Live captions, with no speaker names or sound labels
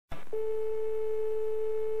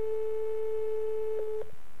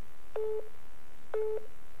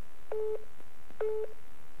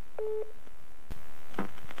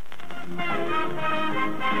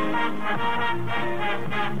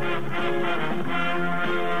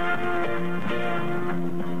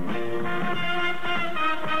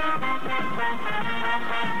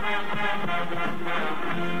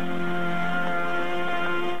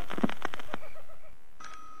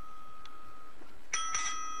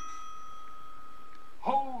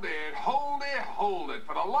Hold it.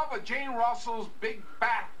 For the love of Jane Russell's big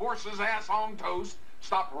fat horse's ass on toast,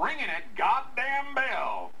 stop ringing that goddamn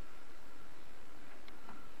bell.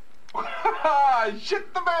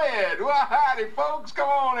 Shit the bed. Well, howdy, folks. Come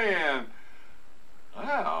on in.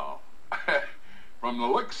 Well, from the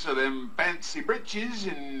looks of them fancy breeches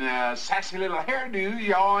and sassy little hairdo,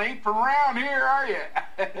 y'all ain't from around here, are you?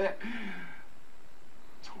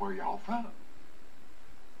 So where y'all from?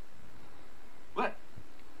 What?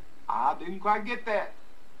 I didn't quite get that.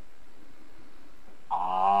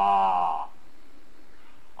 Ah.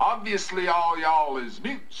 Obviously all y'all is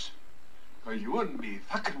newts. Because you wouldn't be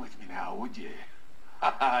fucking with me now, would you?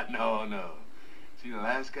 No. See, the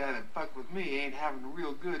last guy that fucked with me ain't having a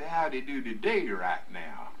real good howdy-do today right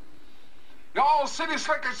now. Y'all city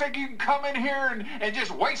slickers think you can come in here and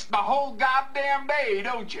just waste the whole goddamn day,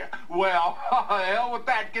 don't you? Well, hell with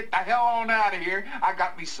that. Get the hell on out of here. I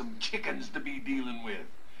got me some chickens to be dealing with.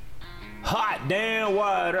 Hot damn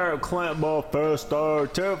white Earl Clint Mephisto,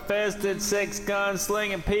 two-fisted, six-gun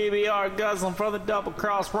slinging PBR guzzling from the Double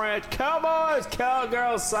Cross Ranch. Cowboys,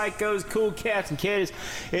 cowgirls, psychos, cool cats and kitties.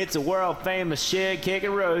 It's a world famous shit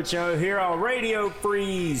kicking road show here on Radio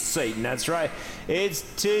Free Satan. That's right. It's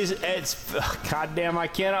goddamn, I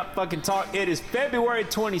cannot fucking talk. It is February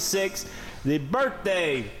 26th, the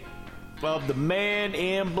birthday of the man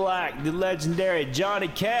in black, the legendary Johnny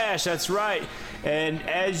Cash. That's right. And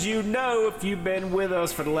as you know, if you've been with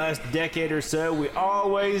us for the last decade or so, we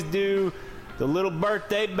always do the little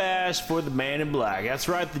birthday bash for the man in black. That's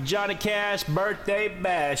right, the Johnny Cash birthday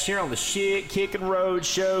bash here on the Shit Kicking Road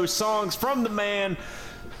Show. Songs from the man,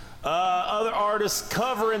 other artists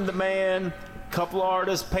covering the man, a couple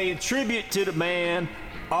artists paying tribute to the man,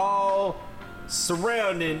 all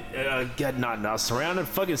surrounding,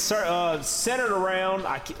 centered around.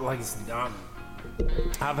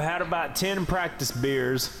 I've had about 10 practice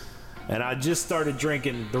beers, and I just started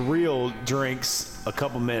drinking the real drinks a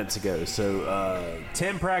couple minutes ago. So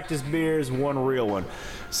 10 practice beers, one real one.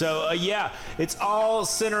 So yeah, it's all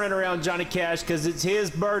centering around Johnny Cash because it's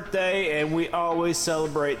his birthday, and we always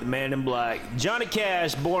celebrate the man in black. Johnny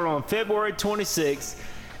Cash, born on February 26th,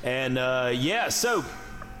 and yeah, so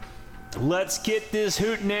let's get this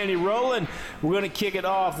hootenanny rolling. We're going to kick it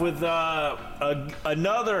off with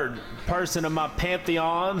another person of my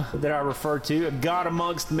pantheon that I refer to, a god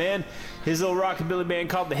amongst men. His little rockabilly band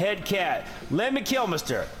called the Head Cat. Lemmy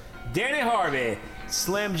Kilmister, Danny Harvey,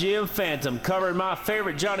 Slim Jim Phantom, covering my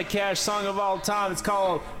favorite Johnny Cash song of all time. It's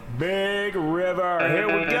called Big River. Here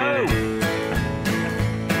we go.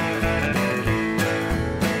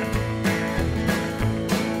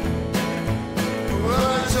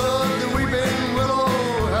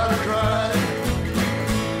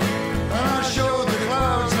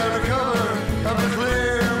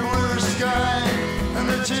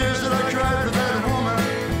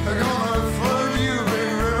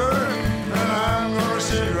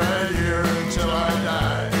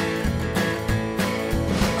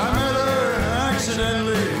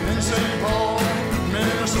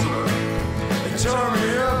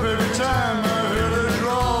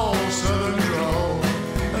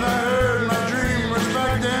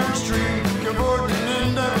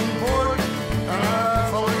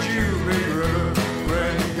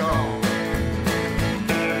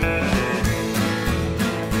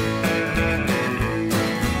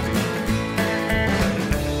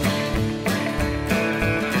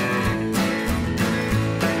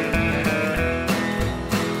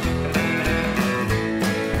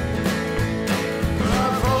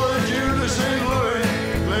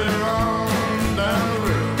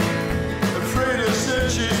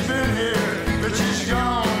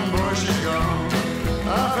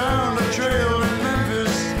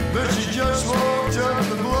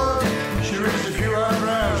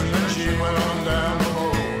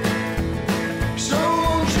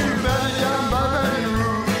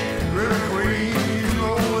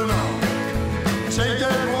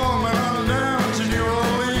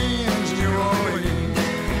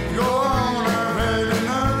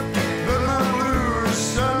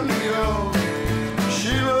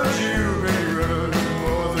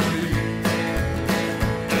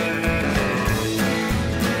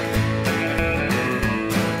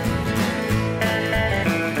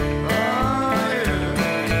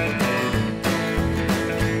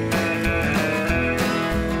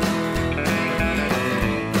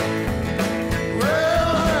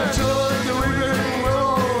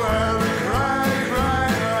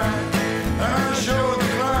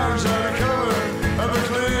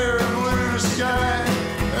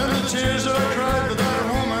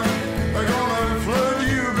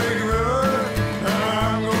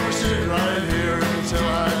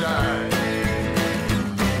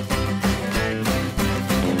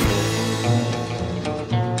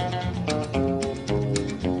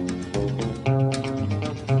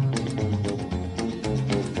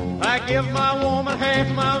 my woman half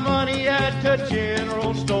my money at the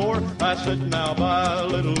general store. I said, now buy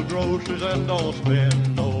little groceries and don't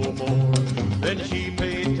spend no more. Then she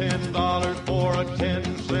paid $10 for a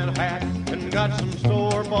 10-cent hat and got some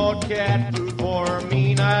store-bought cat food for her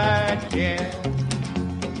mean-eyed cat.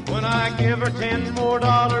 When I give her $10 more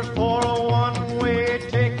for a one-way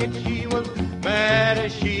ticket, she was mad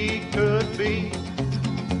as she could be.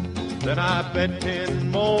 Then I bet 10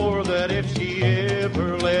 more that if she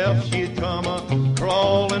ever left, she'd come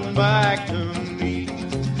a-crawling back to me.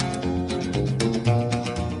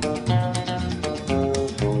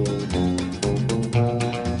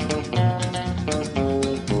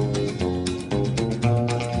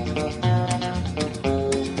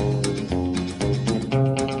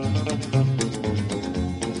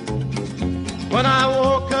 When I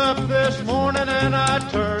woke up this morning and I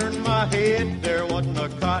turned my head, there wasn't a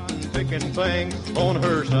cotton-picking thing on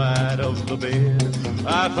her side of the bed.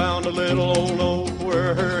 I found a little old note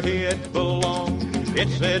where her head belonged. It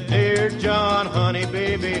said, Dear John, honey,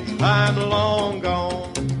 baby, I'm long gone.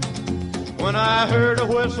 When I heard a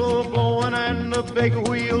whistle blowing and the big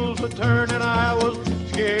wheels a-turning, I was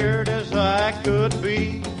scared as I could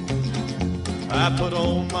be. I put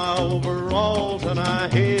on my overalls and I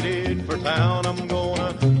headed for town. I'm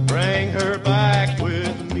gonna bring her back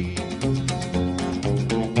with me.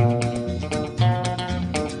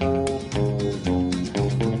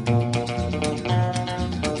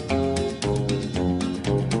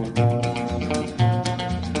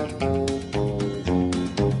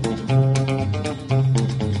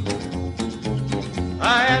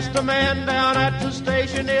 I asked a man down at the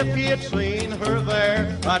station if he had seen her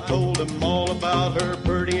there. I told him all about her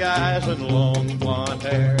pretty eyes and long blonde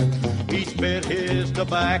hair. He spit his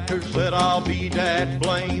tobacco, said I'll be that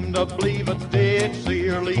blamed to believe I did see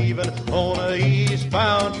her leaving on a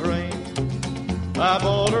eastbound train. I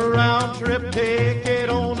bought a round-trip ticket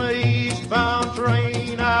on the eastbound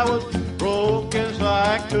train. I was broke as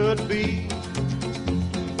I could be.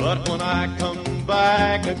 But when I come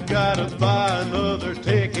back, I gotta buy another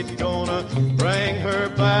ticket. Gonna bring her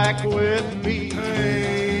back with me.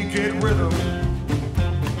 Hey, get rhythm.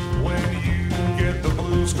 When you get the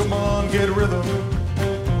blues, come on, get rhythm.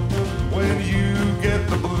 When you get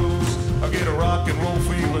the blues, I get a rock and roll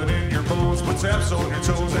feeling in your bones. Put taps on your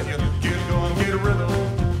toes and you get going, get rhythm.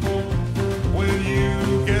 When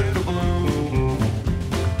you get the blues,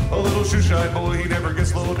 a little shoe-shine boy, he never gets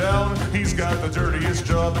slowed down. He's got the dirtiest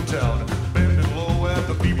job in town. Bending low at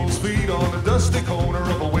the people's feet on the dusty corner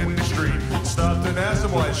of a windy street. Stopped and asked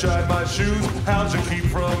him why I shined my shoes. How'd you keep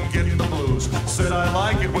from getting the blues? Said I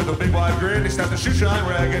like it with a big wide grin. He snapped the shoe-shine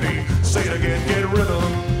rag and he say it again, get rhythm.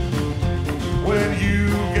 When you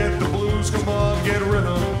get the blues, come on, get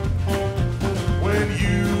rhythm. When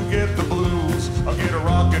you get the blues, I'll get a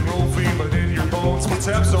rock and roll feeling in your bones. Put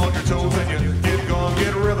taps on your toes and you get gone,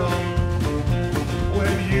 get rhythm.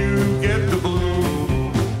 When you get the blues.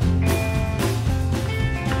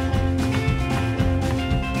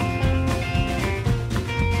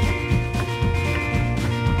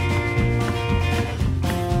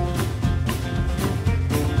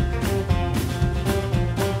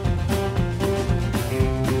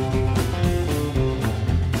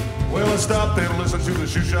 Well, I stopped and listened to the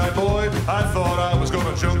shoe-shine boy. I thought I was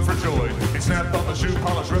gonna jump for joy. He snapped on the shoe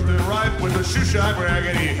polish, ripped it right with the shoe-shine rag,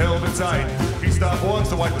 and he held it tight. He stopped once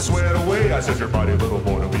to wipe the sweat away. I said, your body, little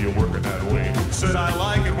boy, to be working that way. Said I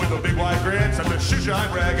like it with a big wide grin. Said the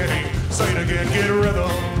shoe-shine rag, and he say it again, get rhythm.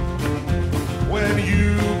 When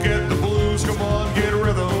you get the blues, come on, get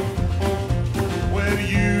rhythm. When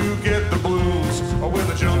you get the blues, or with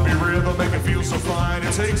a jumpy rhythm, make it feel so fine.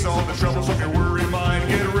 It takes all the troubles off your worried mind.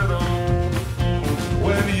 Get rhythm.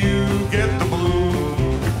 When you get the blues.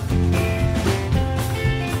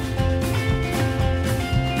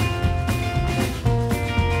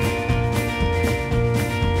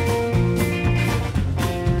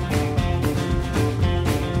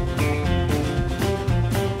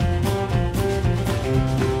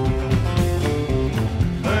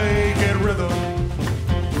 Hey, get rhythm.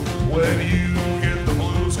 When you get the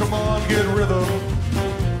blues, come on, get rhythm.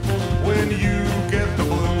 When you get the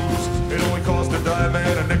blues, it only costs a dime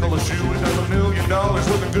and a nickel a shoe. It does $1 million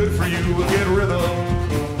looking good for you. Get rhythm.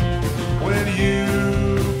 When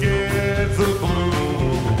you get the blues.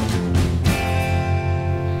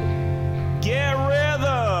 Get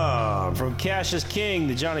Rhythm from Cash is King,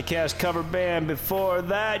 the Johnny Cash cover band. Before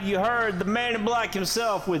that, you heard the Man in Black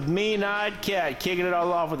himself with Mean-Eyed Cat, kicking it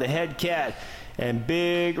all off with the Head Cat and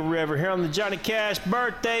Big River. Here on the Johnny Cash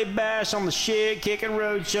Birthday Bash on the Shit Kickin'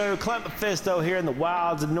 Road Show. Clint Mephisto here in the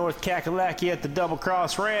wilds of North Kakalaki at the Double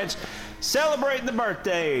Cross Ranch. celebrating the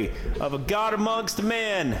birthday of a god amongst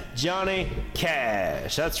men, Johnny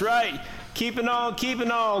Cash. That's right. Keeping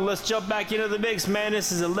on. Let's jump back into the mix, man.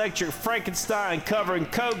 This is Electric Frankenstein covering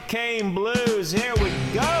Cocaine Blues. Here we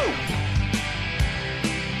go.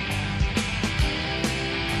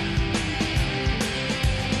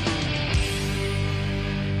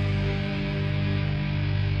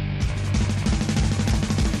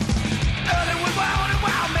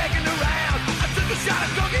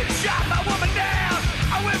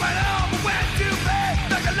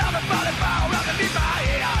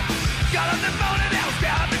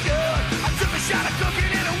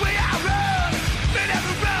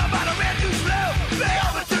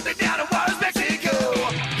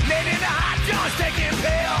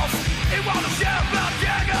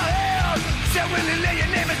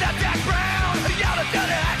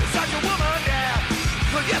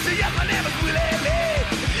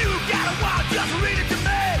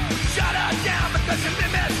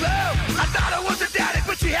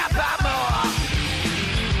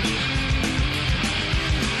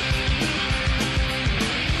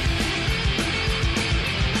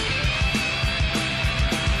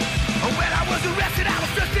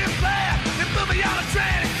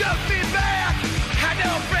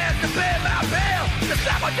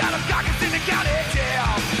 I got a carcass in the county jail.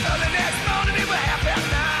 The next morning it was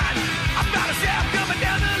 9:30. I found myself coming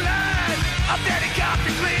down the line. Up there he comes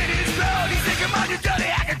to clear his road. He said, come on, you dirty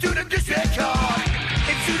hacker, to the district court.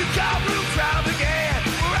 Into the courtroom trial began,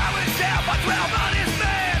 where I was held by 12 honest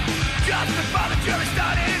men. Just before the jury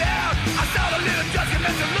started out, I saw the little judge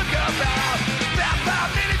commence to look about. About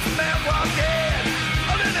 5 minutes, the man walked in,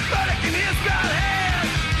 holding the verdict in his right hand.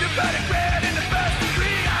 The verdict read in the first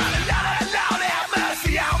degree.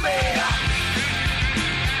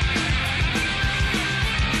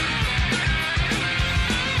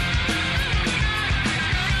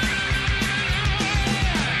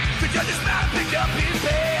 Up his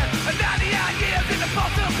bed, 99 years in the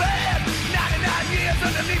foster bed, 99 years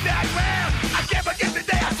underneath that ground. I can't forget the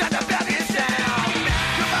day I shut the belly down.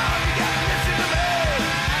 Come on, you gotta listen to me.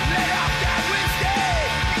 Lay off that whiskey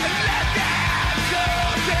and let that go,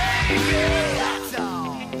 baby. That's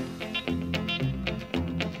all.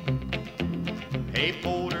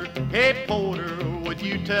 Hey Porter, would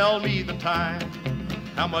you tell me the time?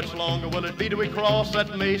 How much longer will it be till we cross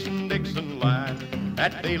that Mason-Dixon line?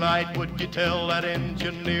 At daylight, would you tell that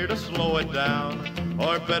engineer to slow it down?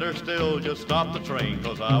 Or better still, just stop the train,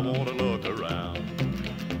 'cause I want to look around.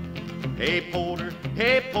 Hey Porter,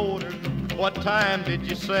 what time did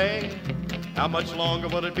you say? How much longer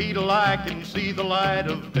will it be till I can see the light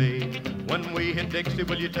of day? When we hit Dixie,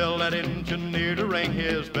 will you tell that engineer to ring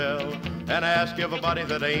his bell? And ask everybody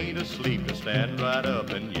that ain't asleep to stand right up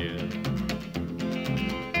and yell.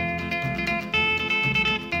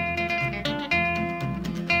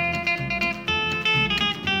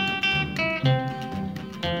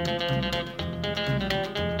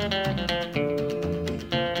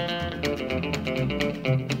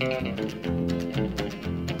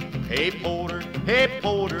 Hey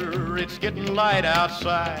Porter, it's getting light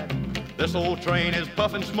outside. This old train is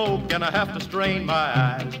puffing smoke and I have to strain my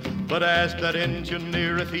eyes. But ask that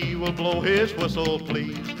engineer if he will blow his whistle,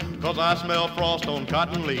 please. 'Cause I smell frost on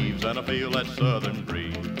cotton leaves and I feel that southern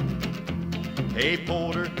breeze. Hey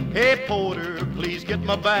Porter, please get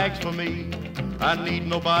my bags for me. I need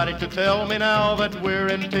nobody to tell me now that we're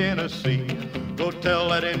in Tennessee. Go tell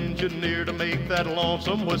that engineer to make that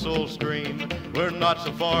lonesome whistle scream. We're not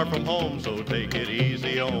so far from home, so take it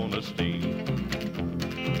easy on the steam.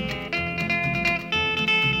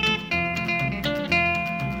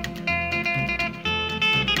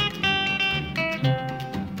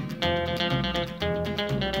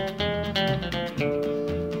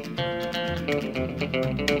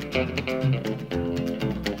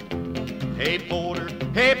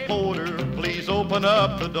 Hey Porter, please open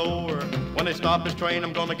up the door. When they stop this train,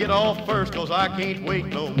 I'm gonna get off first, 'cause I can't wait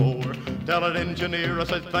no more. Tell that engineer I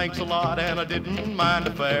said thanks a lot and I didn't mind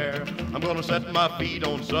the fare. I'm gonna set my feet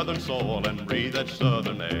on southern soil and breathe that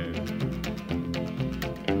southern air.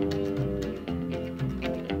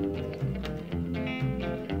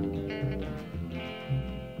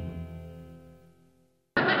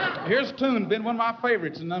 Here's a tune, been one of my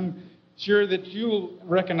favorites, and I'm sure that you'll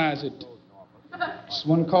recognize it. It's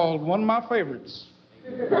one called One of My Favorites.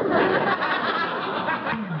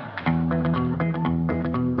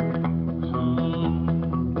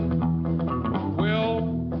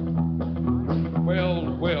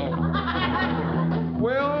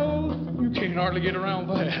 Well, you can't hardly get around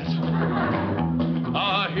that.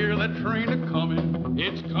 I hear that train a-comin',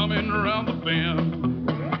 it's coming around the bend.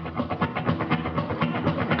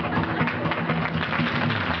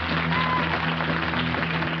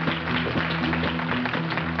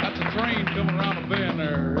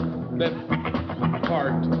 that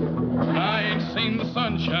part. And I ain't seen the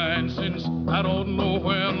sunshine since I don't know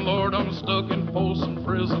when. Lord, I'm stuck in Folsom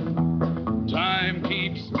Prison. Time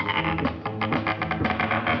keeps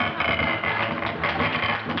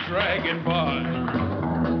dragging by.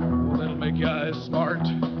 Well, that'll make your eyes smart.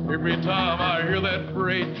 Every time I hear that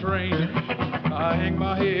freight train, I hang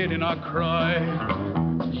my head and I cry.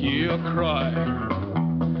 Yeah, cry.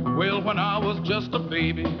 Well, when I was just a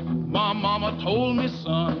baby, my mama told me,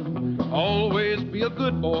 son, always be a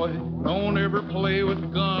good boy. Don't ever play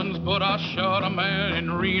with guns, but I shot a man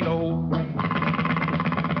in Reno.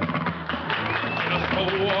 Just to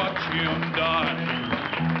watch him die.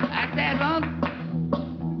 Like that, son?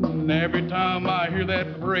 And every time I hear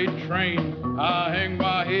that freight train, I hang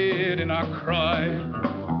my head and I cry.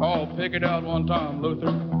 Oh, pick it out one time,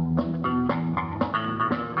 Luther.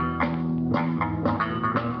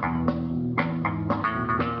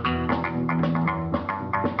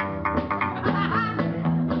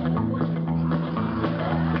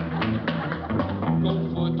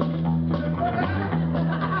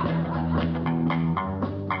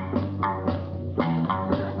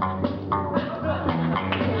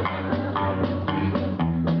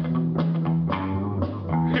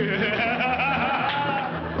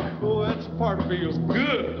 Feels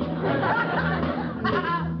good.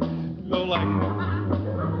 So like,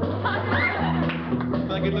 I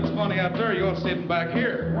think it looks funny out there. You're sitting back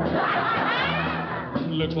here.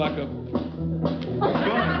 It looks like a bunch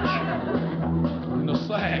in a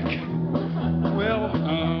sack. Well,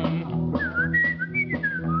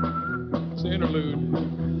 it's an interlude.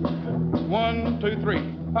 1, 2, 3.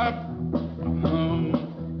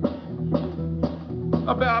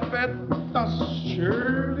 I bet I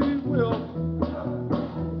surely will.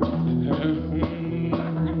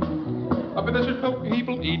 I bet there's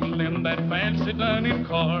people eating in that fancy dining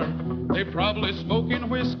car. They probably smoking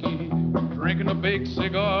whiskey, drinking a big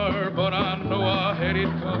cigar, but I know I had it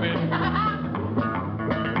coming.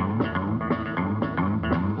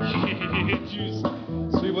 Did you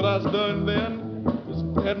see what I was done then? Just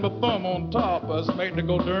had my thumb on top. I was making it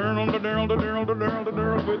go with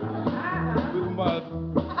my thumb.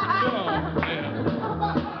 Yeah.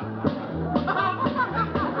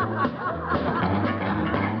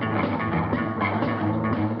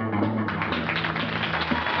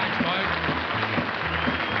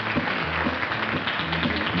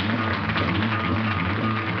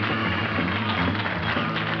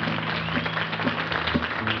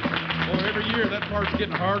 That part's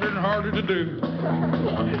getting harder and harder to do.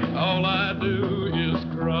 All I do is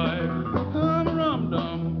cry.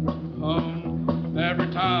 Hum-rum-dum-hum. Every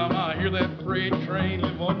time I hear that freight train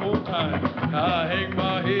leave one more time, I hang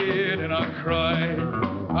my head and I cry.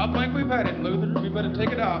 I think we've had it, Luther. We better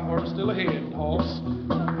take it out or it's still ahead, Hoss.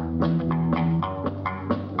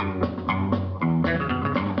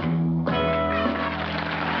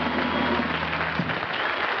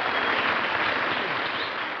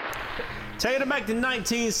 Taking it back to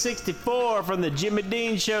 1964 from the Jimmy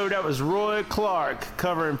Dean Show, that was Roy Clark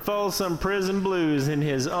covering Folsom Prison Blues in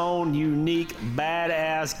his own unique,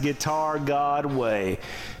 badass guitar god way.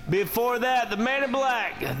 Before that, the Man in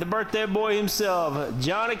Black, the birthday boy himself,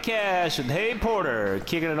 Johnny Cash with Hey Porter,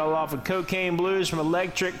 kicking it all off with Cocaine Blues from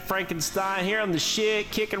Electric Frankenstein here on the Shit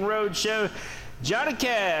Kickin' Road Show. Johnny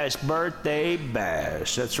Cash Birthday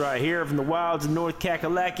Bash. That's right here from the wilds of North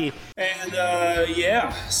Kakalaki. And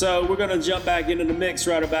yeah, so we're going to jump back into the mix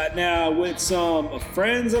right about now with some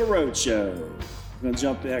Friends of the Road Show. We're going to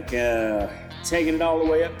jump back, taking it all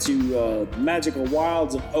the way up to the magical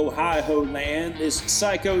wilds of Ohio land. This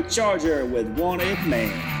Psycho Charger with Wanted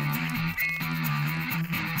Man.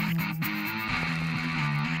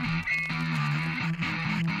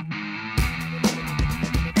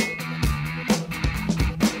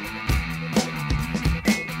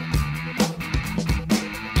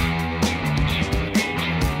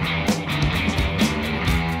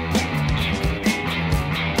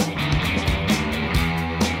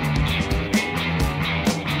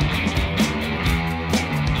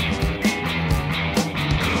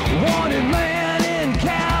 Wanted man in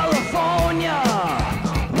Cal.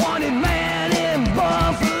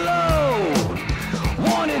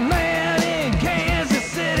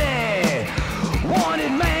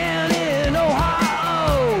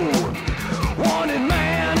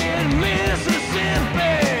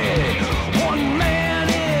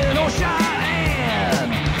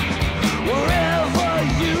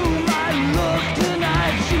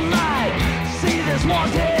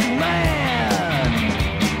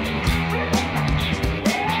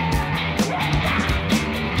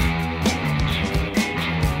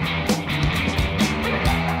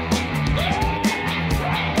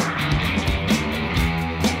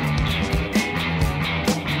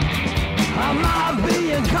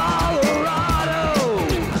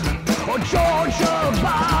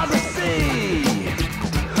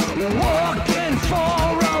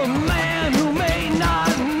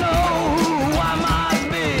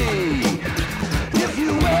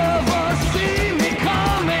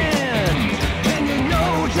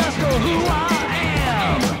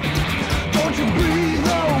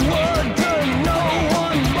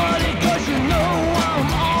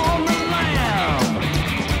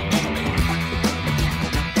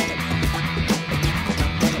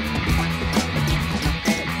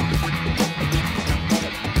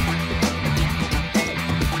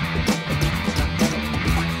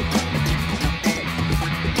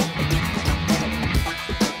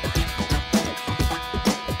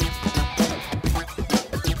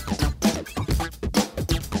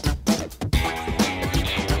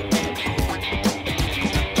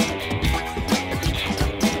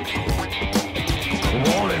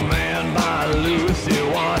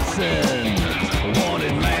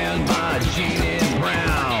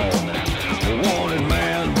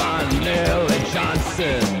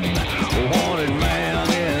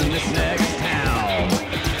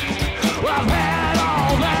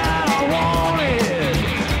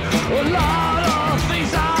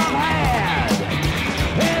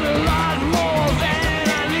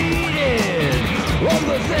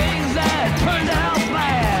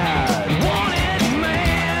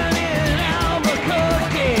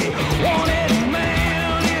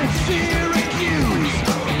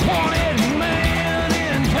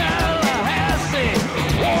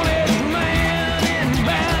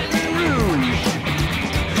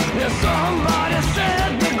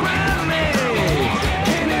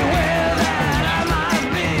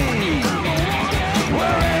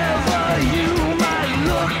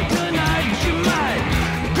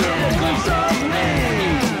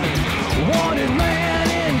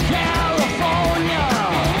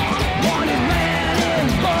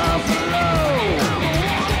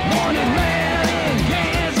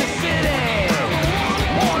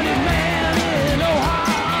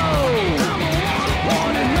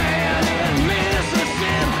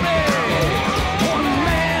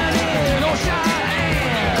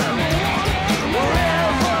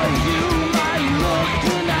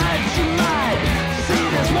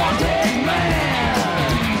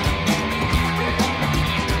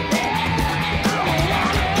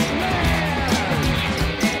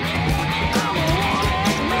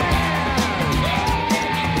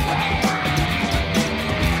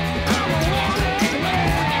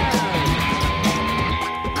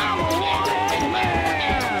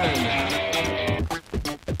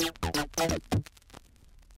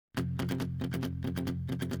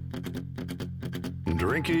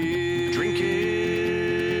 Drinking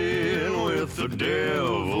with the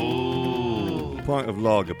devil. Pint of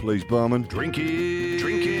lager, please, barman. Drinking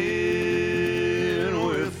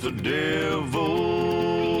with the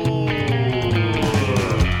devil.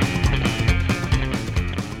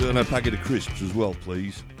 And a packet of crisps as well,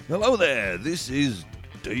 please. Hello there, this is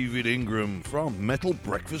David Ingram from Metal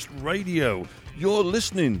Breakfast Radio. You're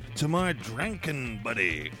listening to my drinking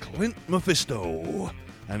buddy, Clint Mephisto,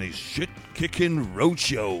 and his shit-kicking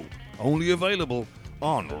roadshow, only available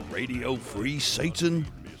on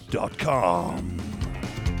RadioFreeSatan.com.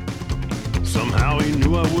 Somehow he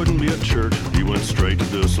knew I wouldn't be at church. He went straight to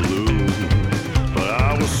the saloon. But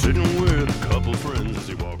I was sitting with a couple friends as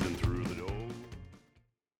he walked in through the door.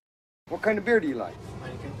 What kind of beer do you like?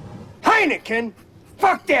 Heineken. Heineken?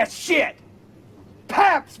 Fuck that shit!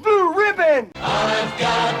 Pabst Blue Ribbon! I've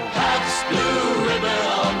got Pabst Blue Ribbon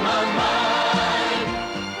on my mind.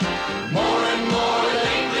 More and more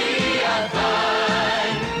lately I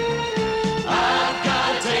find I've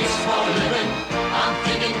got a taste for living. I'm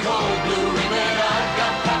thinking cold Blue Ribbon. I've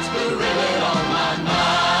got Pabst Blue Ribbon on my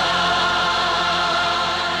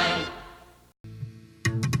mind.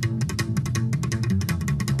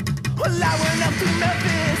 Well, I went up to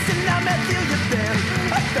Memphis and I met Delia there.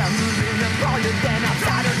 I found her in a parlor, then I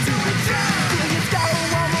tied her to the chair. Delia's got a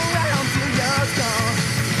warm around Delia's gone.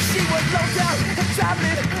 She was low down and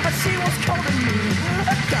traveling, and she was cold to me.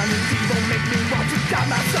 A kind of evil make me want to die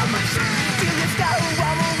myself my shit. Delia's got a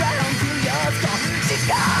warm around Delia's gone. She's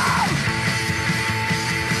gone!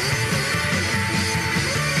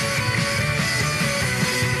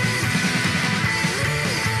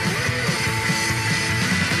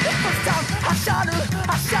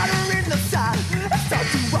 I shot her in the side. I thought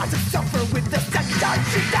to watch her suffer with the second time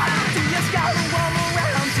she died. Delia's got a warm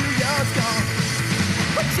around, Delia's gone.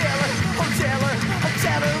 Oh jailer,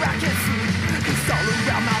 I can see. It's all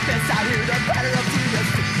around my bedside, hear the patter of Delia's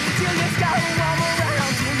feet. Delia's got a warm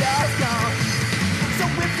around, Delia's gone. So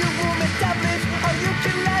if you're woman devilish, or you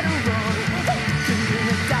can let her run. You can bring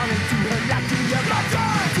her down into her life, Delia, my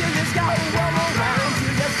God. Delia's got a warm around,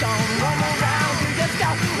 Delia's gone. Warm around, Delia's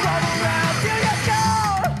got warm around.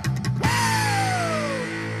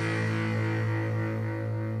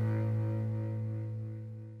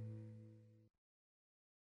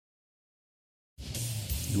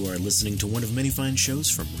 You are listening to one of many fine shows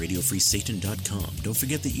from RadioFreeSatan.com. Don't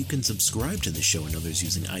forget that you can subscribe to the show and others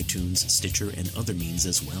using iTunes, Stitcher, and other means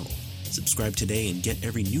as well. Subscribe today and get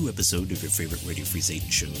every new episode of your favorite Radio Free Satan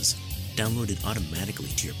shows downloaded automatically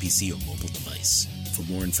to your PC or mobile device. For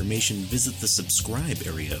more information, visit the subscribe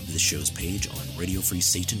area of the show's page on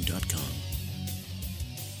RadioFreeSatan.com.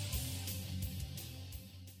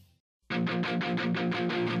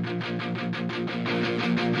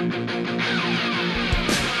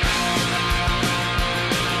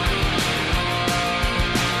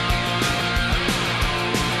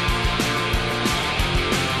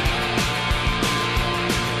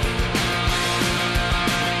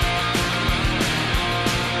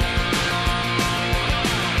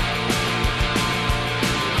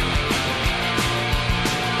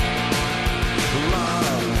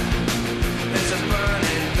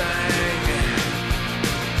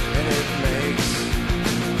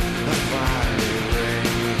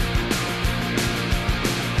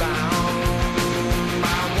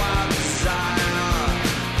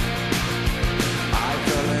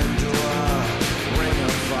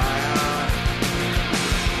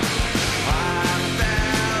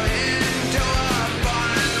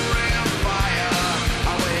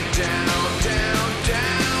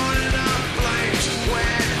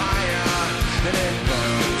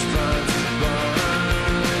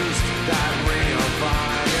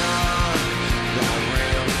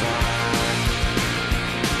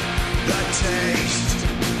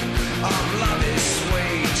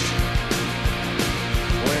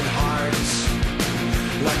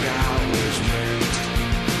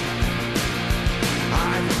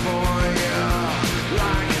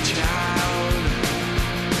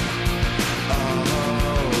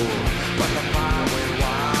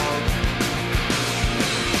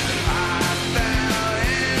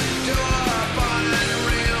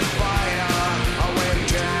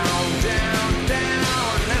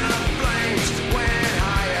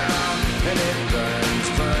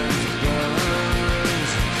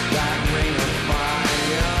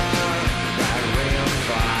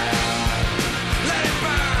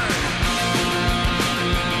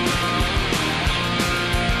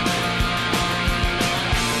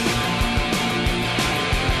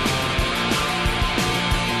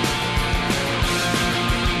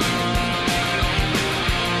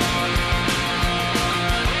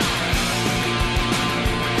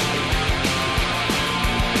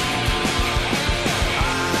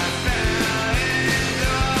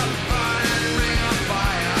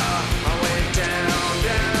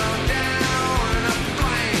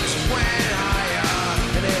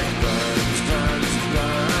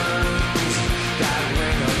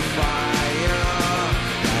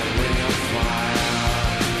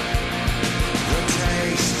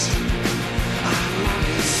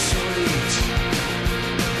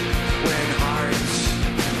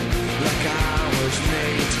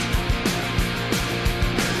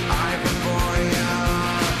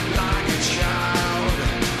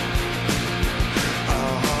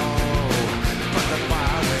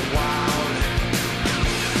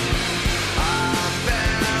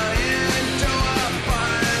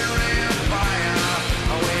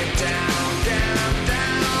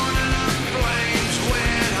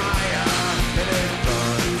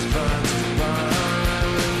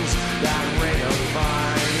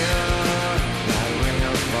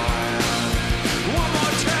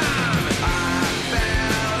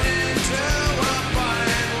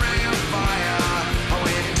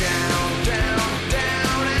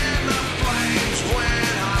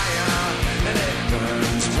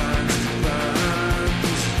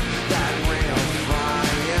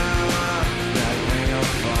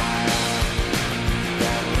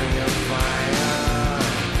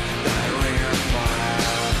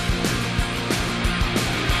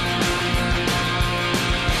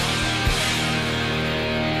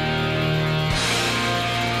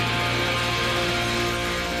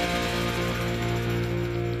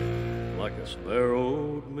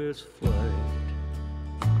 road miss flight.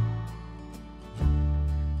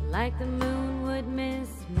 Like the moon would miss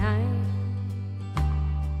night.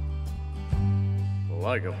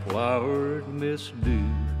 Like a flower'd miss dew.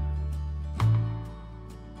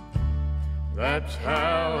 That's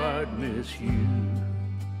how I'd miss you.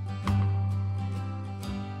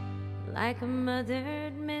 Like a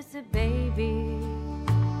mother'd miss a baby.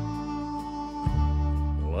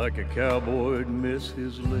 Like a cowboy'd miss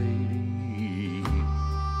his lady.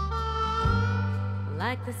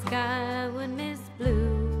 Like the sky would miss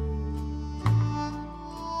blue.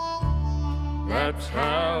 That's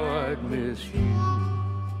how I'd miss you.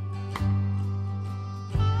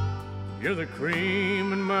 You're the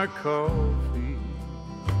cream in my coffee.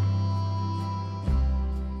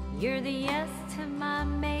 You're the yes to my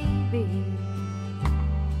maybe.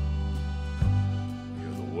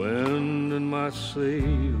 You're the wind in my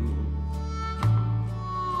sails.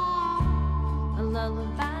 A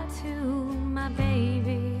lullaby to my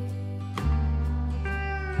baby.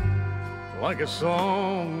 Like a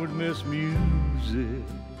song would miss music.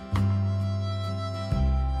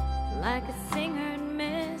 Like a singer'd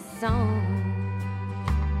miss song.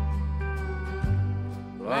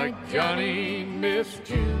 Like Johnny missed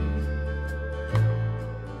June.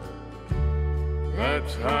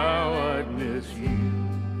 That's how I'd miss you.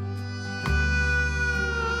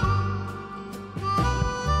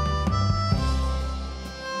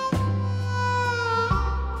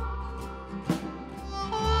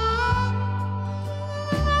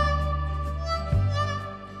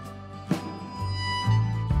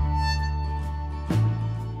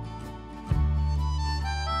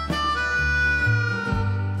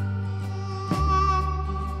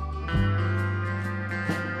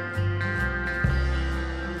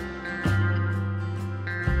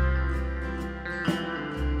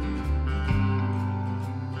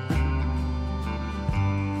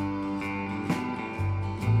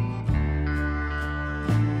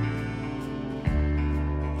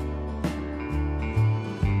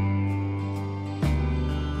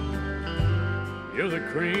 You're the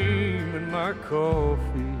cream in my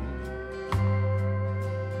coffee.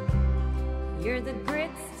 You're the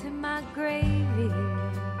grits to my gravy.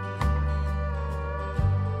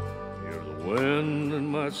 You're the wind in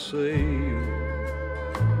my sail.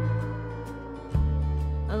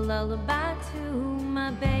 A lullaby to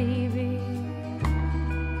my baby.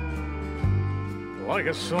 Like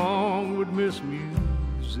a song would miss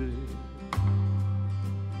music.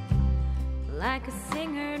 Like a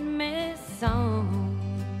singer'd miss song.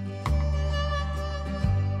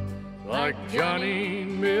 Like Johnny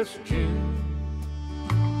missed June.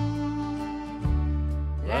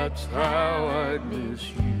 That's how I'd miss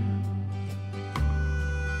you.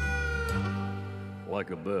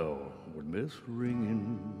 Like a bell would miss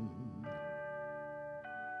ringing.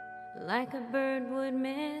 Like a bird would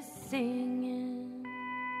miss singing.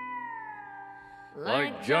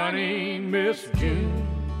 Like Johnny missed June.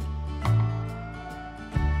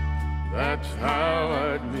 That's how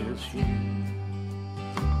I'd miss you.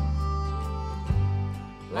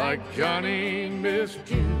 Like Johnny missed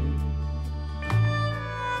June.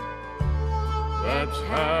 That's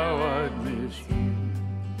how I'd miss you.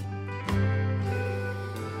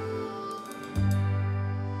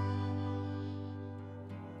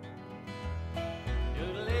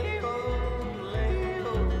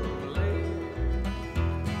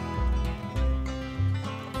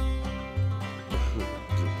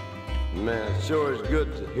 Man, it sure is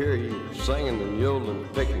good to hear you singing and yodeling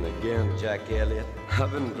and picking again, Jack Elliott.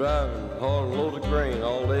 I've been driving, hauling a load of grain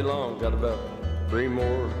all day long. Got about 3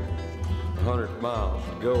 more 100 miles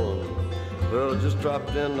to go. Well, just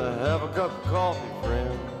dropped in to have a cup of coffee,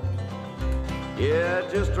 friend. Yeah,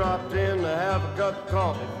 just dropped in to have a cup of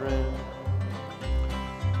coffee, friend.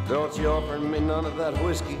 Don't you offer me none of that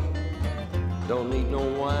whiskey? Don't need no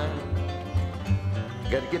wine.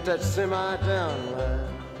 Got to get that semi down the line.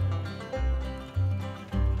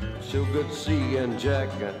 So good to see you again, Jack.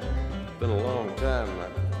 It's been a long time.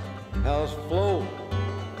 How's Flo?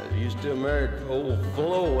 You still married to old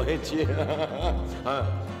Flo, ain't you?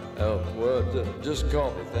 Well, just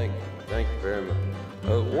coffee. Thank you. Thank you very much.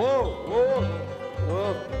 Whoa.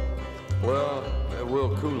 Well,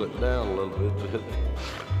 we'll cool it down a little bit.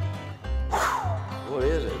 What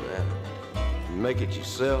is it, man? You make it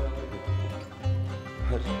yourself?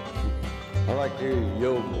 I like to hear you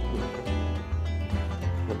yodel.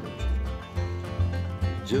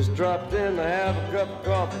 Just dropped in to have a cup of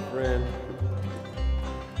coffee, friend.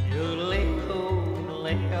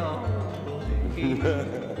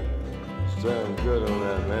 Sound good on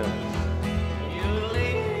that, man.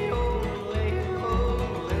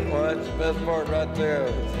 Well, that's the best part right there.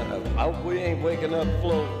 I hope we ain't waking up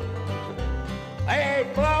Flo. Hey,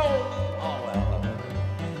 Flo! Oh, well.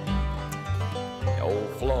 Old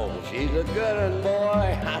Flo, she's a good one,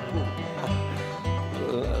 boy.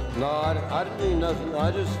 No, I didn't mean nothing.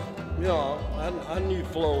 I just, you know, I knew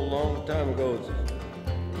Flo a long time ago.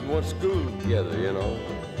 We went to school together, you know.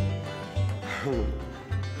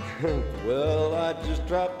 Well, I just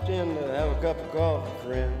dropped in to have a cup of coffee,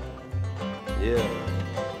 friend. Yeah.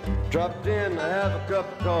 Dropped in to have a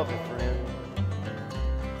cup of coffee, friend.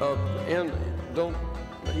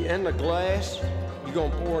 In the glass. You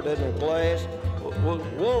gonna pour it in the glass?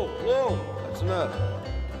 Whoa, that's enough.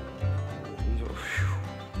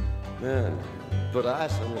 Man, put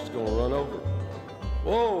ice in it's gonna run over.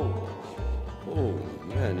 Whoa,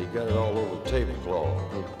 man, you got it all over the tablecloth.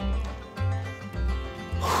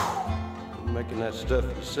 Making that stuff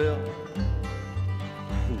yourself?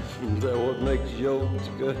 Is that what makes yogurt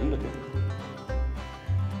good?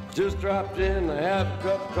 Just dropped in to have a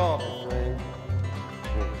cup of coffee, friend.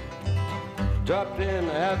 Dropped in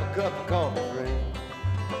to have a cup of coffee, friend.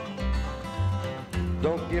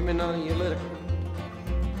 Don't give me none of your liquor.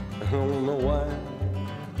 I don't know why.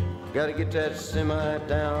 Gotta get that semi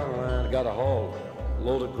down. I gotta haul a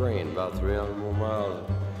load of grain about 300 more miles.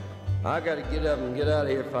 I gotta get up and get out of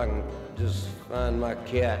here if I can just find my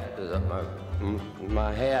cat,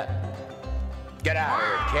 my hat. Get out of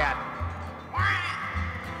here, cat.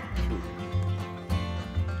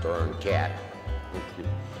 Darn cat.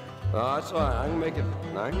 Oh, it's all right. I can make it.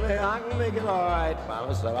 I can make it all right by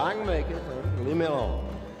myself. I can make it. Leave me alone.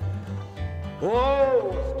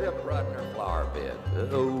 Whoa! Step right in her flower bed.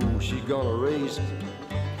 Oh, she's gonna raise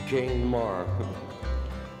Cain tomorrow.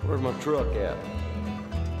 Where's my truck at?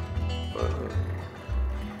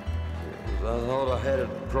 I thought I had it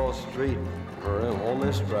across the street or on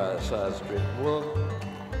this side of the street. Well,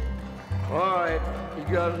 all right. You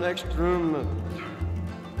got an extra room.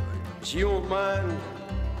 She won't mind.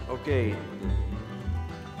 Okay.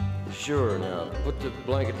 Sure, now, put the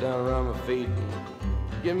blanket down around my feet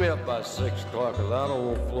and get me up by 6 o'clock, because I don't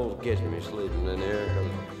want Flo to catch me sleeping in here,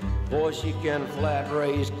 because, boy, she can flat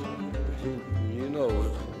raise. You know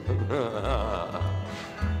it.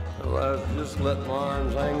 Well, I just let my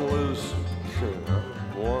arms hang loose.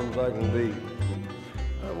 Warm as I can be.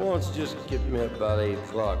 Once just get me up about 8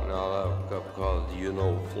 o'clock, and I'll have a cup of coffee, you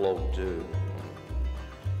know, Flo, too.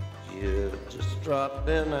 Yeah, just drop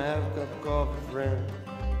in and have a cup of coffee, friend.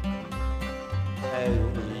 Hey,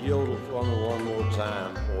 yodel for me one more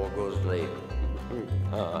time before it goes late.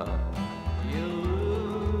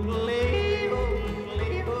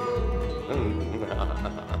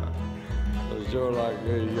 It's sure like a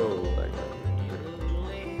yodel like that.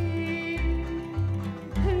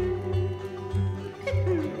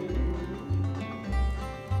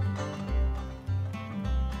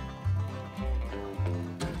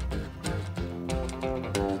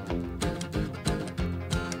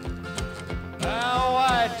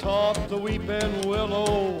 Taught the weeping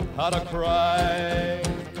willow how to cry,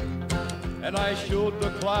 and I showed the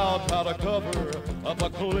clouds how to cover up a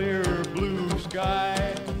clear blue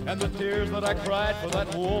sky. And the tears that I cried for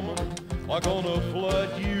that woman are gonna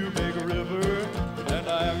flood you, big river, and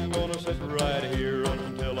I'm gonna sit right here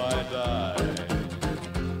until I die.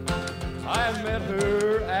 I met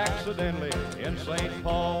her accidentally in St.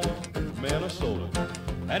 Paul, Minnesota,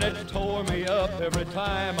 and it tore me up every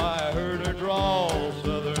time I heard her drawl,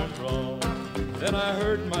 southern drawl. Then I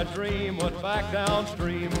heard my dream went back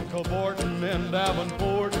downstream, cavorting in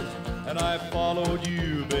Davenport, and I followed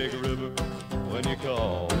you, big river, when you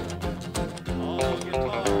called. Oh,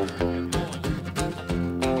 guitar,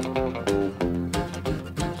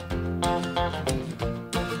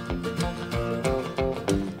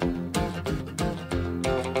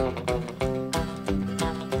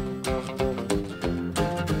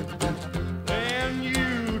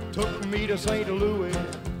 to St. Louis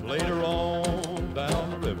later on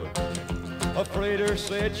down the river. A freighter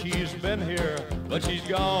said she's been here, but she's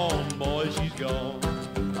gone, boy, she's gone.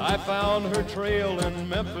 I found her trail in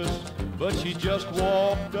Memphis, but she just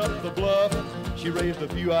walked up the bluff. She raised a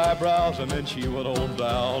few eyebrows and then she went on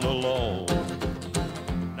down alone.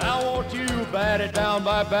 Now won't you bat it down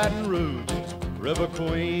by Baton Rouge, River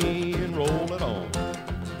Queen, roll it on.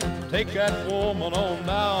 Take that woman on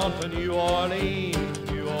down to New Orleans,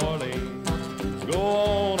 New Orleans. Go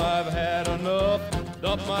on, I've had enough.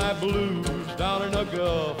 Dump my blues down in the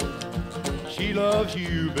Gulf. She loves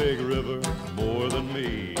you, big river, more than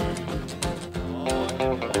me.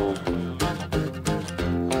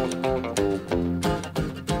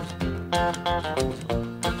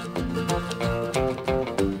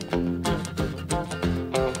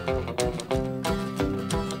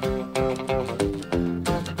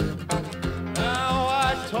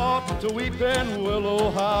 to weeping willow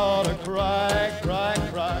how to cry, cry,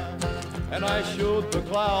 cry. And I showed the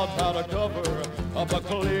clouds how to cover up a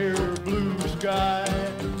clear blue sky.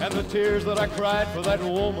 And the tears that I cried for that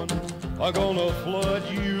woman are gonna flood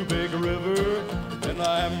you, big river. And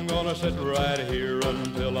I'm gonna sit right here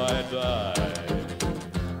until I die.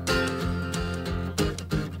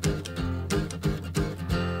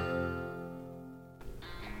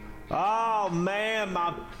 Oh man,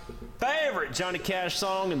 my favorite Johnny Cash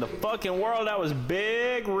song in the fucking world, that was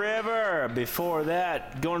Big River. Before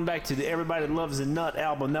that, going back to the Everybody Loves a Nut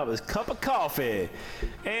album, that was Cup of Coffee.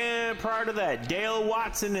 And prior to that, Dale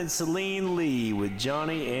Watson and Celine Lee with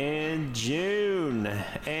Johnny and June.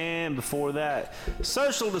 And before that,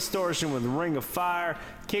 Social Distortion with Ring of Fire.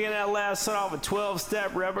 Kicking that last set off with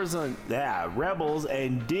 12-Step Rebels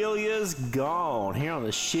and Delia's Gone. Here on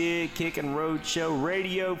the Shit Kickin' Road Show,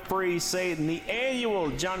 Radio Free Satan, the annual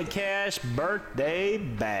Johnny Cash Birthday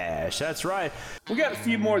Bash. That's right. We got a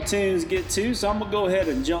few more tunes to get to, so I'm going to go ahead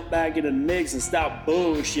and jump back into the mix and stop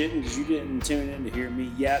bullshitting because you didn't tune in to hear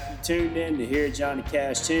me yet. You tuned in to hear Johnny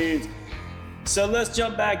Cash tunes. So let's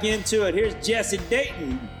jump back into it. Here's Jesse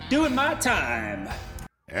Dayton, Doing My Time.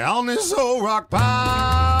 On this old rock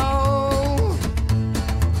pile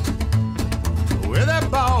with that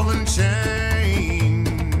ball and chain.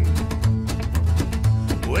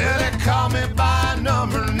 Well, they call me by a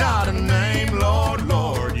number, not a name. Lord,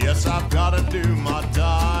 Lord, yes, I've got to do my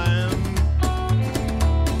time.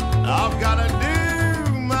 I've got to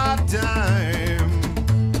do my time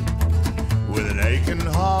with an aching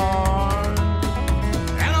heart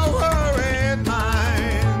and a worried mind.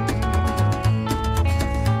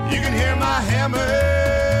 You can hear my hammer,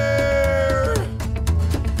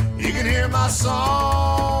 you can hear my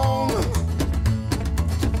song.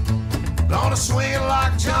 Gonna swing it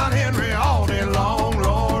like John Henry all day long.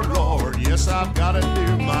 Lord, Lord, yes, I've got to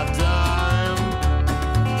do my time.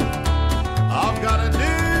 I've got to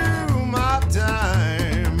do my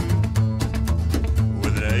time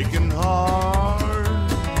with an aching heart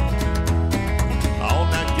on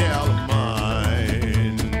that gal of mine.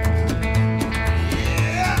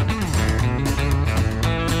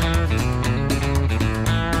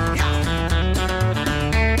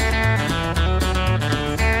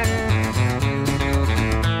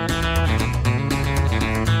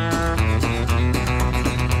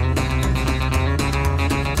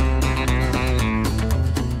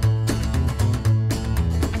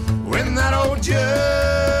 When that old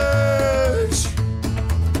judge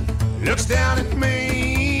looks down at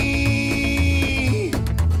me,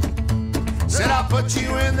 said, I'll put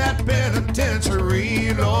you in that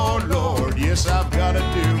penitentiary. Lord, Lord, yes, I've got to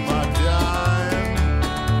do my time.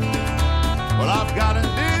 Well, I've got to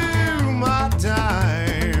do my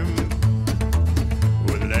time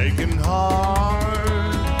with an aching heart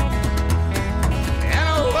and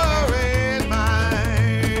a worried mind.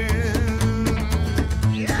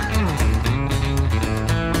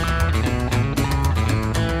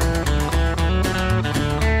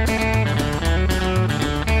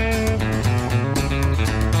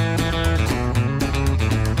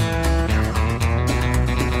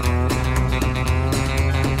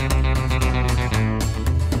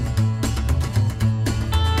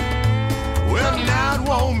 Well, now it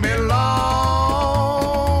won't be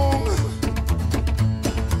long,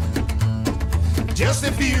 just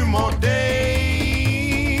a few more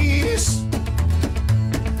days.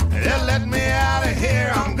 They'll let me out of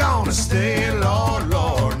here, I'm gonna stay. Lord,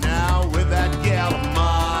 Lord, now with that gal of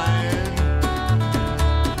mine,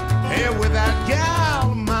 hey, with that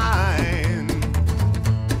gal of mine,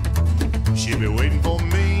 she'll be waiting for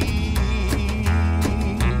me.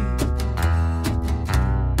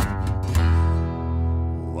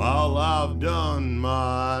 While I've done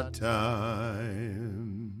my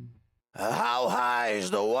time. How high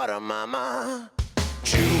is the water, mama?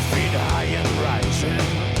 2 feet high and rising.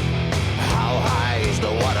 How high is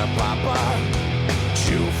the water, papa?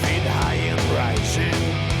 2 feet high and rising.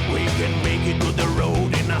 We can make it to the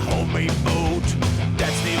road in a homemade boat.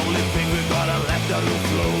 That's the only thing we gotta left out to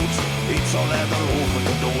float. It's all level open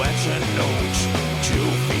to the western notes. 2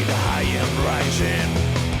 feet high and rising.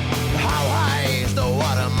 How high is the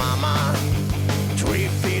water, mama? 3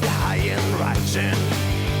 feet high and rising.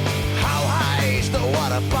 How high is the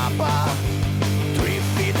water, papa? 3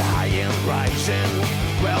 feet high and rising.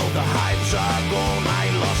 Well, the hives are gone, I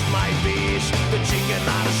lost my bees. The chicken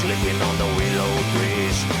are sleeping on the willow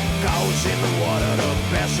trees. Cows in the water, the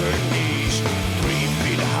past her knees. 3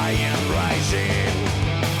 feet high and rising.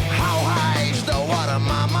 How high is the water,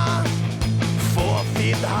 mama? 4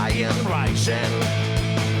 feet high and rising.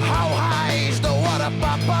 How high is the water,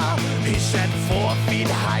 papa? He said 4 feet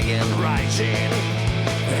high and rising.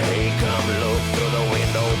 Hey, come look through the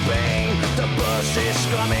window pane. The bus is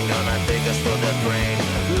coming, gonna take us to the train.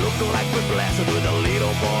 Look like we're blasted with a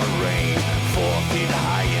little more rain. 4 feet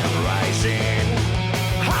high and rising.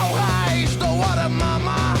 How high is the water,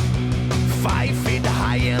 mama? 5 feet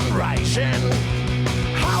high and rising.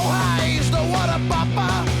 How high is the water, papa?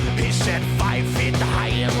 He said 5 feet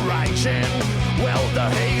high and rising. Well, the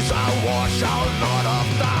haze will wash out north of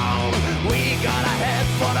town. We gotta head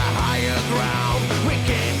for the higher ground. We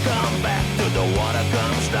can't come back till the water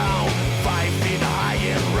comes down. 5 feet high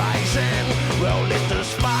and rising. Well, it is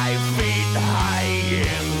 5 feet high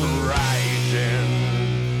and rising.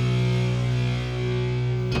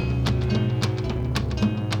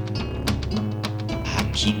 I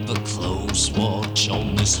keep a close watch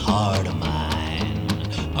on this heart of mine.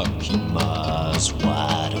 I keep my eyes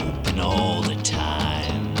wide open all the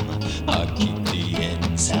time. I keep the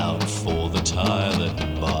ends out for the tie that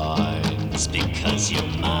binds. Because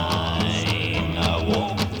you're mine, I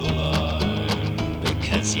walk the line.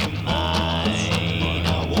 Because you're mine,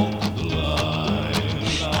 I walk the line.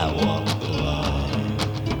 I walk the line.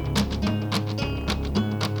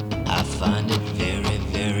 I find it very,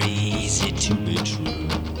 very easy to be true.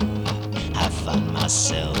 I find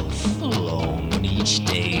myself alone when each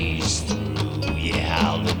day's through. Yeah,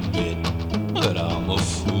 I'll admit that I'm a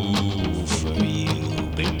fool for you.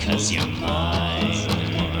 Because you're mine,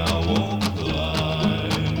 I walk the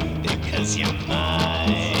line. Because you're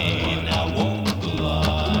mine, I walk the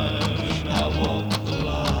line. I walk the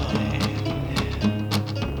line.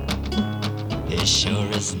 As sure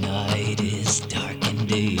as night is dark and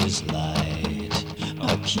day is light,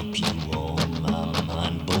 I'll keep you on my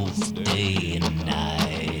mind both day and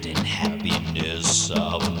night. And happiness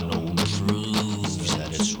I've known proves that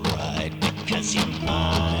it's right. Because you're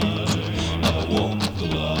mine, I walk the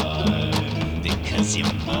line. Because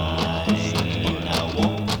you're mine, I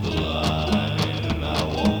walk the line. I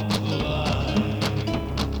walk the line.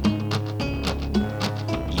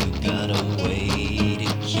 You got a way to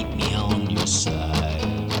keep me on your side.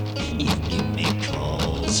 You give me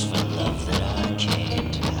calls for love that I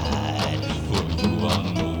can't hide. For you I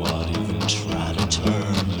know I'd even try to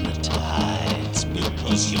turn the tides.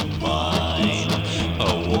 Because you're mine, I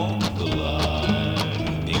walk the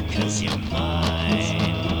line. Because you're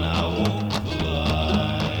mine, I walk the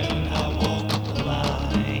line. I walk the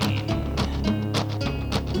line.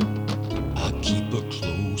 I keep a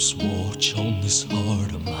close watch on this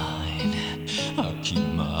heart of mine. I keep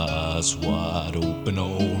my eyes wide open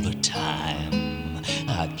all the time.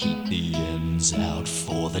 I keep the ends out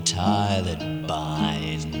for the tie that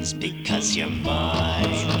binds. Because you're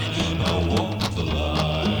mine, I walk the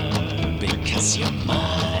line. Because you're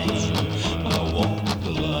mine, I walk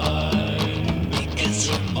the line. Because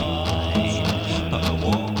you're mine, I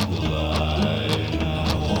walk the line. I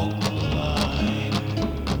walk the line.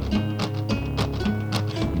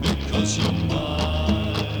 Because you're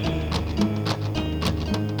mine,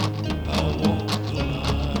 I walk the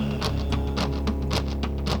line.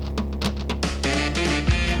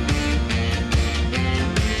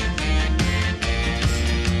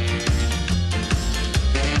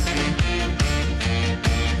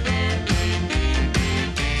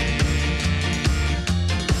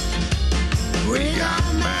 We got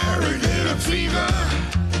married in a fever,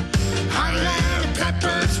 hot little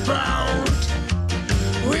pepper sprout.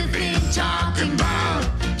 We've been talking about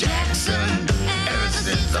Jackson ever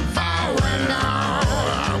since the fire went out.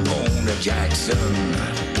 I'm going to Jackson,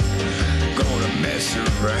 gonna mess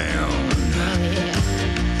around.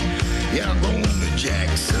 Yeah, I'm going to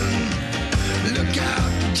Jackson, look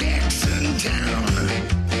out Jackson Town.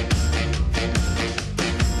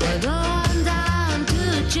 We're going down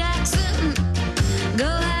to Jackson. Go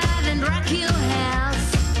ahead and rock your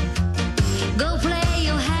house. Go play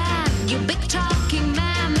your hand, you big talking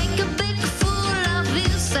man. Make a big fool of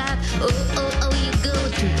yourself. Oh, oh, oh, you go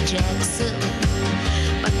to Jackson,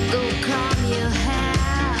 but go calm your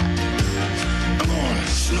hair. I'm gonna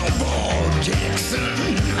snowball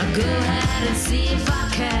Jackson. I'll go ahead and see if I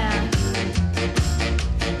can.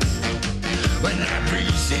 When I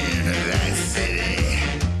breeze into that city,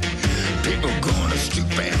 people gonna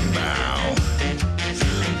stoop and bow.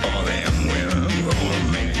 All them women gonna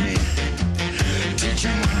make me teach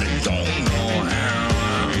them what they don't know how.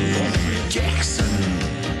 I'm going to Jackson,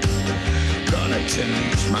 gonna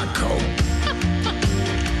change my coat.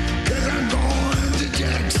 'Cause I'm going to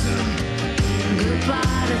Jackson.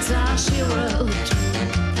 Goodbye, that's all she wrote.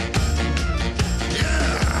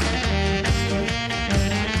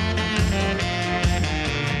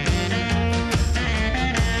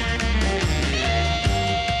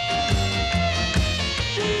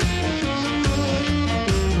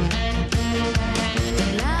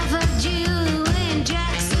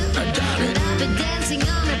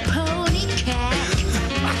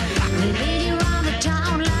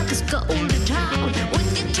 old town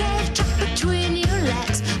with your tail tucked between your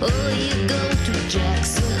legs. Oh, you go to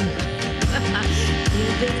Jackson, you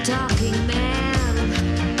big talking man.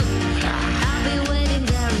 I'll be waiting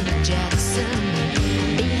there in Jackson,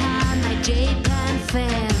 behind my J-Pan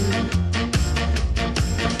fan.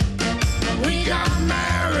 We got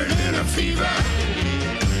married in a fever,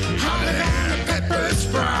 hotter than a pepper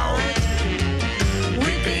sprout.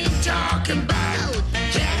 We've been talking about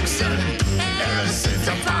Jackson ever since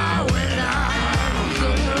the fire went out. Go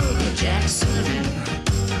to Jackson,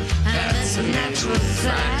 that's a natural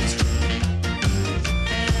fact.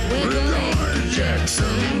 We're going to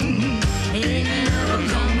Jackson, ain't never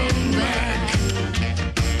coming back.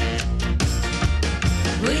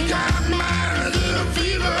 We got married in a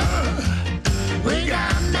fever. We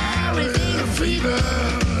got married in a fever.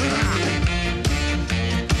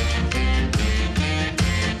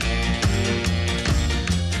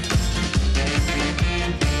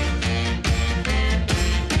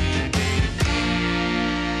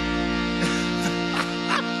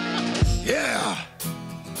 Yeah.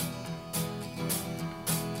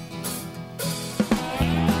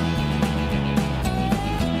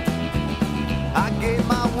 I gave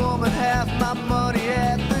my woman half my money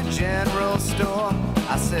at the general store.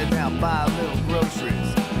 I said, now buy a little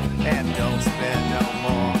groceries and don't spend no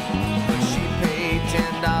more. But she paid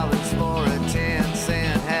 $10 for a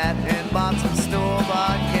 10-cent hat and bought some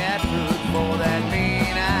store-bought cat food for that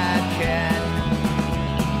mean-eyed cat.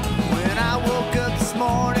 When I woke up this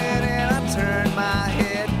morning and I turned my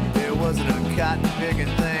head, there wasn't a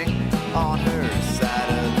cotton-picking thing on her side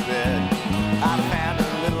of the bed. I found a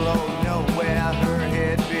little old note where her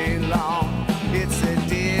head belonged. It said,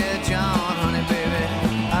 Dear John, honey, baby,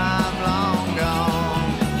 I'm long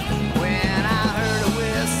gone. When I heard a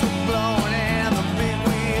whistle blowing and the big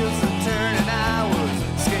wheels were turning, I was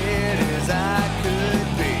scared as I could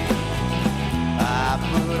be. I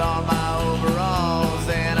put on my overalls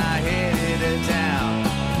and I headed to town.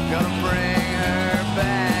 Gonna bring her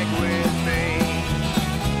back with me.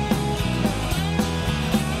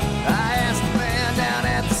 I asked the man down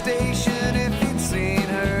at the station if he'd seen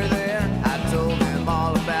her there. I told him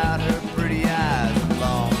all about her pretty eyes and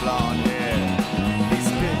long blonde hair. He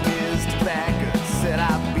spit his tobacco, said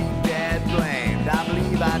I'd be dad blamed. I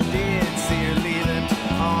believe I did see her leaving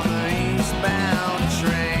on the eastbound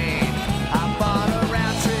train. I bought a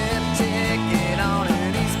round trip ticket on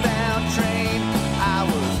an eastbound train. I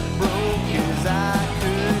was broke as I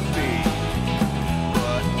could be,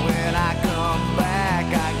 but when I come back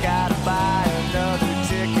I gotta buy another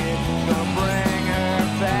ticket. Gonna bring her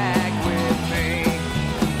back with me.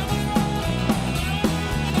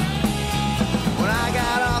 When I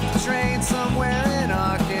got off the train somewhere in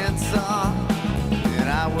Arkansas, and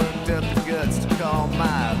I worked up the guts to call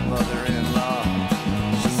my mother-in-law.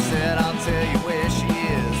 She said, I'll tell you where she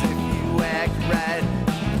is if you act right.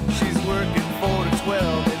 She's working 4 to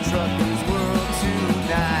 12 at Truckers World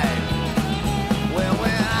tonight. Well,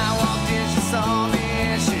 when I walked in, she saw me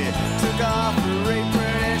and she took off her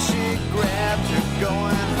apron and she grabbed her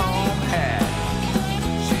going home hat.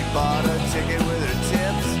 She bought a ticket with her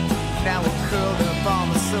tips. Now we're curled up on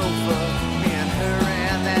the sofa, me and her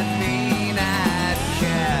and that mean-eyed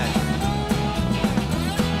cat.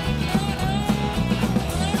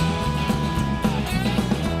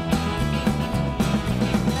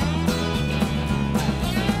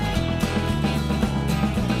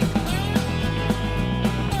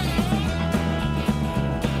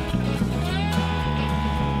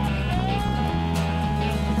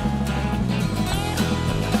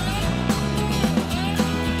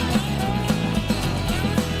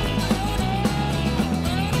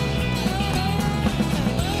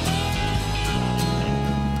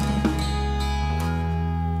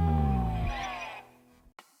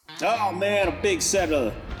 Oh man, a big set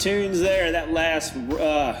of tunes there. That last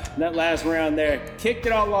round there kicked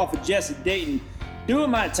it all off with Jesse Dayton,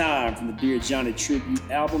 "Doing My Time" from the Dear Johnny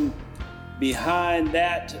tribute album. Behind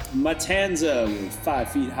that, Matanza with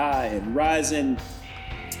 5 Feet High and Rising,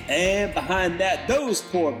 and behind that, Those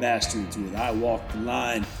Poor Bastards with I Walk the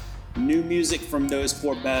Line. New music from Those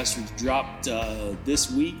Poor Bastards dropped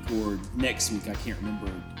this week or next week. I can't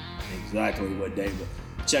remember exactly what day, but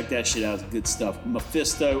check that shit out. It's good stuff.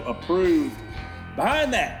 Mephisto approved.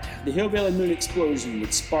 Behind that, the Hillbilly Moon Explosion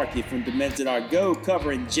with Sparky from Demented Argo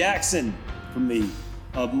covering Jackson from the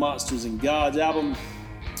Of Monsters and Gods album.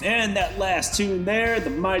 And that last tune there,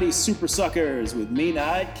 the Mighty Super Suckers with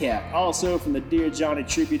Mean-Eyed Cat, also from the Dear Johnny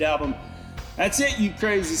tribute album. That's it, you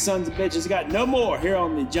crazy sons of bitches. Got no more here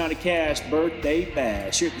on the Johnny Cash Birthday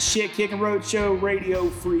Bash. Here at the Shit Kickin' Roadshow, Radio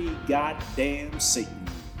Free Goddamn Satan.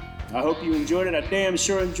 I hope you enjoyed it. I damn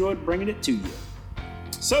sure enjoyed bringing it to you.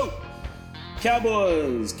 So,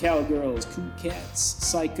 cowboys, cowgirls, cool cats,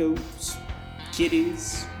 psychos,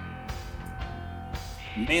 kitties,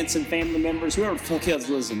 Manson family members, whoever the fuck else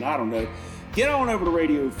listening, I don't know. Get on over to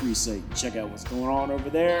Radio Free Satan. Check out what's going on over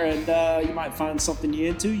there, and you might find something you're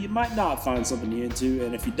into. You might not find something you're into,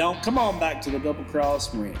 and if you don't, come on back to the Double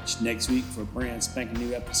Cross Ranch next week for a brand spanking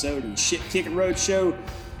new episode of the Shit Kickin' Road Show,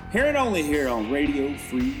 here and only here on Radio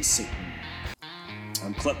Free Satan.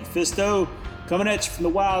 I'm Clint Mephisto, coming at you from the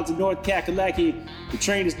wilds of North Kakalaki. The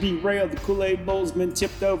train is derailed, the Kool-Aid Bowl's been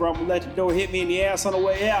tipped over. I'm gonna let the door hit me in the ass on the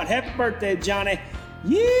way out. Happy birthday, Johnny.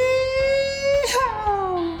 Yeehaw!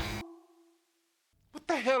 What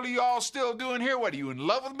the hell are you all still doing here? What, are you in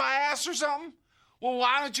love with my ass or something? Well,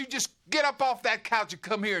 why don't you just get up off that couch and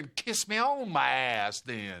come here and kiss me on my ass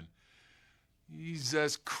then?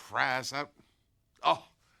 Jesus Christ. Oh,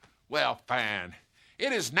 well, fine.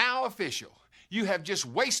 It is now official. You have just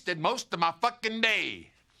wasted most of my fucking day.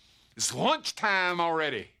 It's lunchtime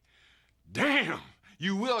already. Damn.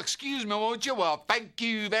 You will excuse me, won't you? Well, thank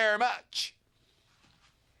you very much.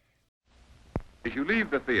 As you leave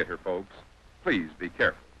the theater, folks, please be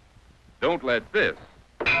careful. Don't let this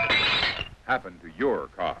happen to your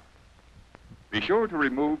car. Be sure to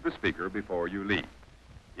remove the speaker before you leave.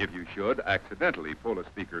 If you should accidentally pull a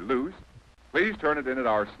speaker loose, please turn it in at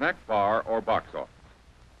our snack bar or box office.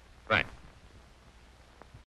 Thanks.